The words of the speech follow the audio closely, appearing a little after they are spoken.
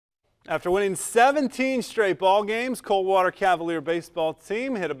After winning 17 straight ball games, Coldwater Cavalier baseball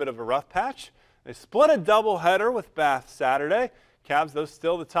team hit a bit of a rough patch. They split a doubleheader with Bath Saturday. Cavs, though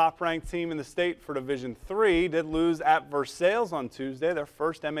still the top-ranked team in the state for Division III, did lose at Versailles on Tuesday, their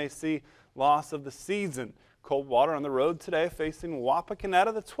first MAC loss of the season. Coldwater on the road today facing Wapak,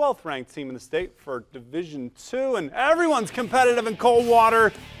 the 12th-ranked team in the state for Division II, and everyone's competitive in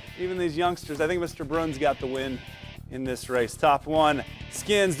Coldwater, even these youngsters. I think Mr. Bruns got the win in this race. Top one,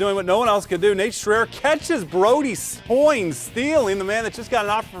 Skins doing what no one else could do. Nate Schreier catches Brody Hoynes stealing, the man that just got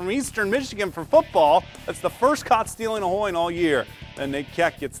an offer from Eastern Michigan for football. That's the first caught stealing a Hoyne all year. Then Nate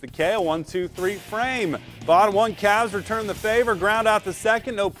Keck gets the K, a 1-2-3 frame. Bottom one, Cavs return the favor, ground out the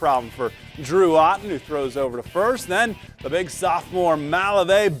second, no problem for Drew Otten, who throws over to first. Then the big sophomore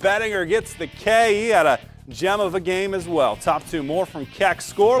Malave Bettinger gets the K. He had a gem of a game as well. Top two, more from Keck.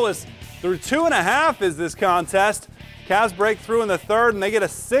 Scoreless through 2.5 is this contest. Cavs break through in the third, and they get a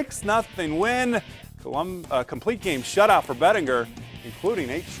 6-0 win. Complete game shutout for Bettinger, including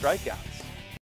 8 strikeouts.